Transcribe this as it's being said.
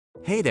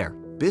Hey there,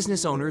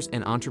 business owners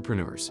and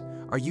entrepreneurs.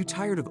 Are you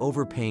tired of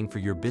overpaying for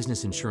your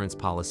business insurance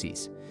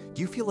policies?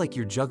 Do you feel like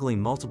you're juggling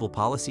multiple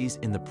policies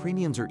and the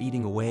premiums are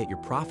eating away at your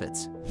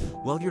profits?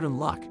 Well, you're in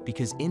luck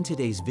because in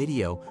today's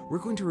video, we're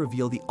going to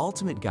reveal the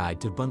ultimate guide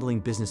to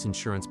bundling business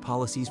insurance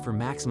policies for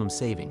maximum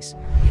savings.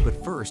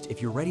 But first,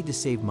 if you're ready to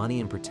save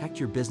money and protect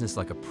your business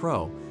like a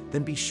pro,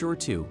 then be sure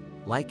to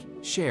like,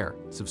 share,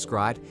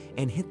 subscribe,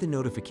 and hit the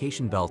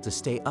notification bell to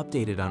stay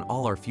updated on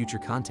all our future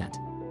content.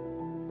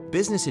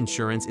 Business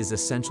insurance is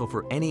essential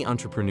for any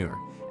entrepreneur,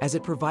 as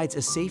it provides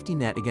a safety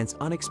net against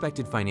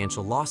unexpected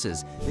financial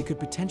losses that could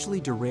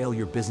potentially derail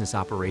your business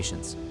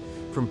operations.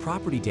 From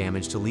property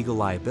damage to legal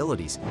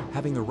liabilities,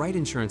 having the right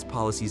insurance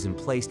policies in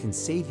place can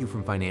save you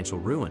from financial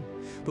ruin.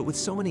 But with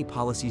so many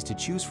policies to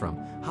choose from,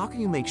 how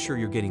can you make sure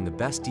you're getting the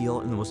best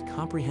deal and the most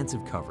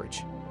comprehensive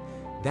coverage?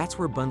 That's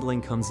where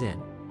bundling comes in.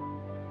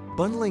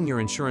 Bundling your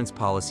insurance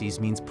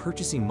policies means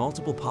purchasing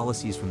multiple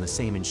policies from the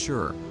same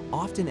insurer,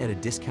 often at a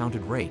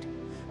discounted rate.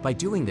 By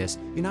doing this,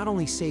 you not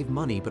only save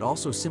money but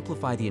also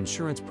simplify the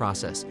insurance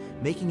process,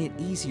 making it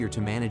easier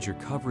to manage your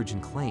coverage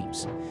and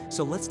claims.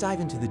 So let's dive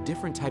into the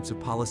different types of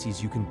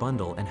policies you can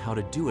bundle and how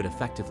to do it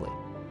effectively.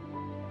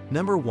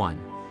 Number 1.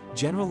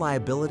 General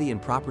Liability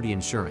and Property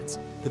Insurance,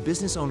 the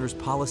Business Owner's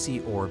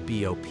Policy or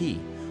BOP.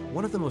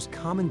 One of the most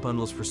common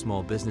bundles for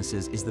small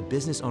businesses is the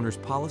Business Owner's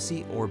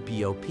Policy or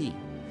BOP.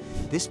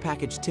 This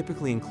package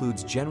typically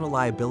includes general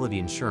liability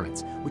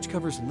insurance, which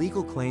covers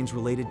legal claims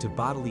related to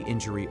bodily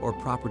injury or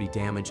property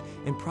damage,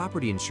 and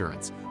property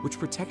insurance, which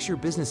protects your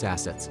business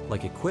assets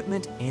like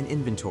equipment and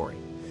inventory.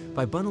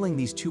 By bundling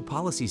these two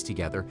policies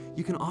together,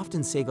 you can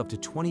often save up to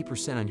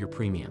 20% on your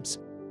premiums.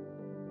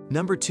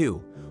 Number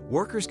 2.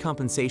 Workers'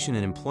 Compensation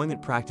and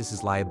Employment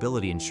Practices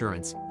Liability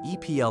Insurance,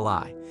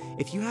 EPLI.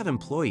 If you have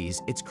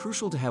employees, it's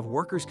crucial to have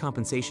workers'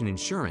 compensation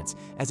insurance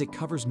as it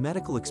covers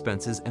medical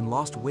expenses and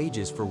lost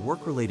wages for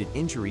work-related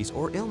injuries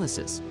or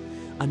illnesses.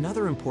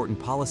 Another important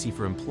policy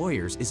for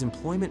employers is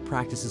Employment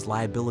Practices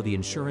Liability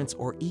Insurance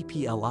or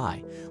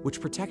EPLI,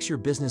 which protects your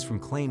business from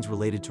claims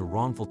related to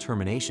wrongful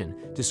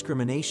termination,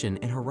 discrimination,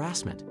 and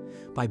harassment.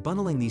 By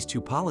bundling these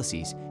two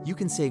policies, you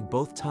can save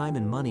both time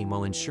and money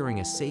while ensuring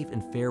a safe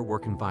and fair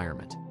work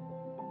environment.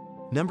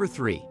 Number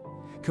 3.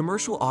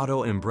 Commercial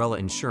Auto and Umbrella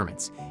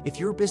Insurance. If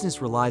your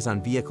business relies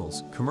on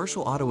vehicles,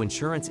 commercial auto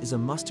insurance is a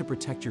must to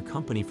protect your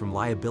company from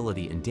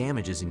liability and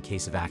damages in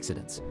case of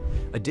accidents.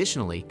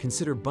 Additionally,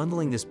 consider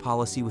bundling this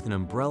policy with an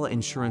umbrella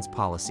insurance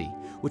policy,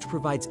 which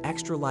provides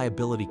extra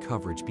liability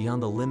coverage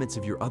beyond the limits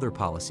of your other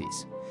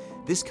policies.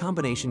 This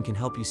combination can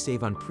help you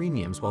save on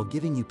premiums while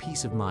giving you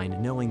peace of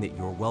mind knowing that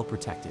you're well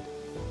protected.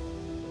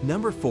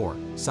 Number 4.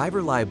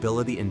 Cyber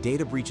Liability and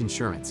Data Breach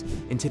Insurance.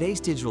 In today's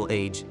digital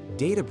age,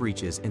 data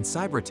breaches and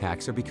cyber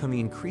attacks are becoming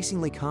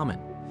increasingly common.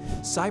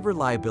 Cyber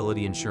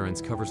liability insurance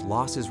covers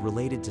losses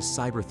related to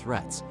cyber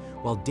threats,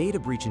 while data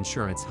breach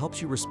insurance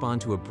helps you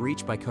respond to a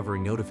breach by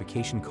covering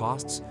notification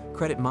costs,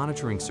 credit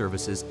monitoring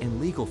services, and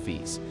legal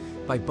fees.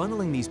 By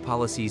bundling these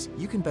policies,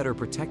 you can better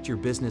protect your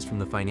business from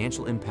the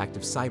financial impact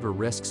of cyber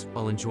risks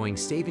while enjoying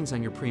savings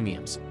on your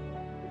premiums.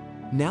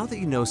 Now that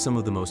you know some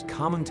of the most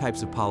common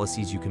types of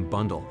policies you can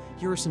bundle,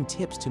 here are some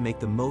tips to make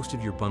the most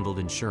of your bundled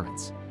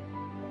insurance.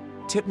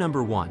 Tip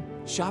number 1.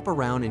 Shop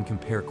around and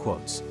compare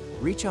quotes.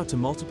 Reach out to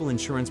multiple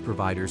insurance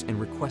providers and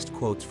request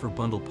quotes for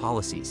bundled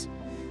policies.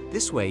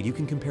 This way, you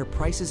can compare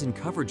prices and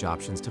coverage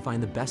options to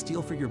find the best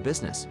deal for your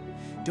business.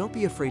 Don't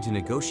be afraid to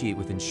negotiate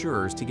with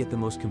insurers to get the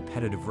most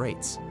competitive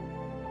rates.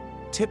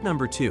 Tip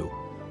number 2.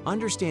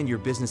 Understand your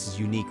business's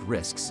unique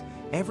risks.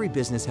 Every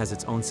business has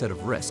its own set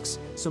of risks,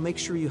 so make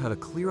sure you have a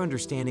clear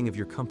understanding of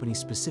your company's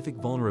specific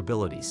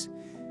vulnerabilities.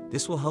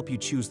 This will help you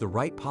choose the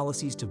right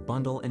policies to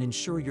bundle and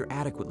ensure you're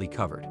adequately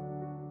covered.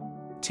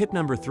 Tip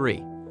number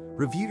 3.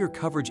 Review your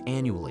coverage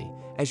annually.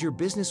 As your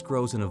business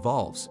grows and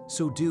evolves,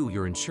 so do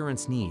your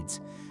insurance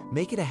needs.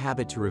 Make it a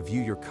habit to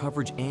review your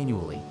coverage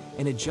annually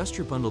and adjust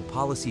your bundled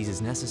policies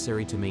as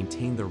necessary to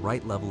maintain the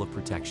right level of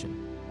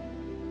protection.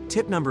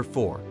 Tip number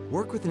 4.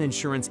 Work with an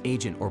insurance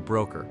agent or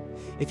broker.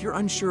 If you're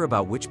unsure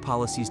about which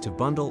policies to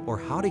bundle or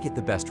how to get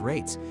the best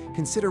rates,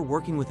 consider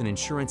working with an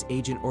insurance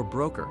agent or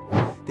broker.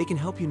 They can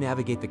help you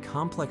navigate the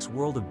complex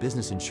world of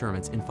business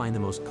insurance and find the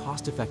most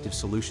cost-effective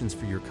solutions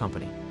for your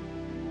company.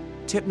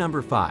 Tip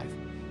number 5.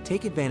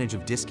 Take advantage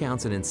of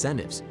discounts and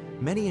incentives.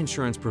 Many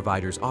insurance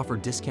providers offer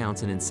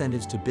discounts and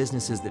incentives to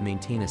businesses that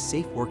maintain a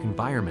safe work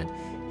environment,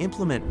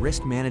 implement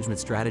risk management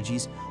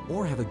strategies,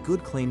 or have a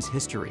good claims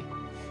history.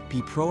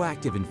 Be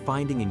proactive in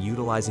finding and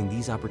utilizing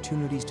these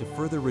opportunities to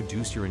further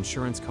reduce your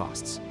insurance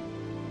costs.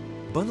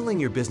 Bundling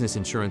your business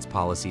insurance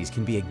policies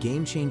can be a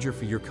game changer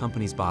for your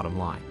company's bottom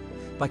line.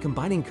 By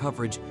combining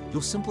coverage,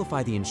 you'll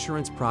simplify the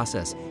insurance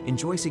process,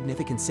 enjoy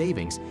significant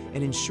savings,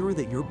 and ensure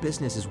that your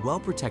business is well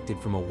protected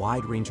from a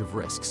wide range of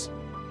risks.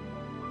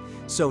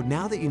 So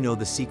now that you know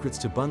the secrets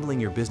to bundling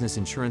your business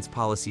insurance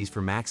policies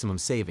for maximum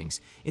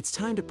savings, it's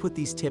time to put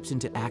these tips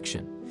into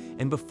action.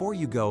 And before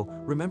you go,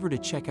 remember to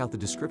check out the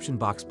description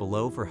box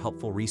below for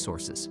helpful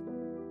resources.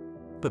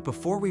 But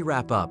before we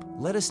wrap up,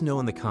 let us know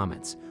in the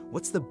comments,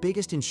 what's the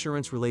biggest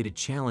insurance-related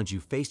challenge you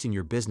faced in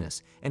your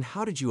business and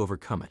how did you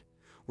overcome it?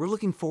 We're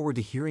looking forward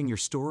to hearing your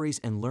stories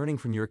and learning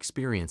from your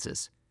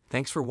experiences.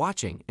 Thanks for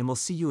watching, and we'll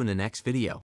see you in the next video.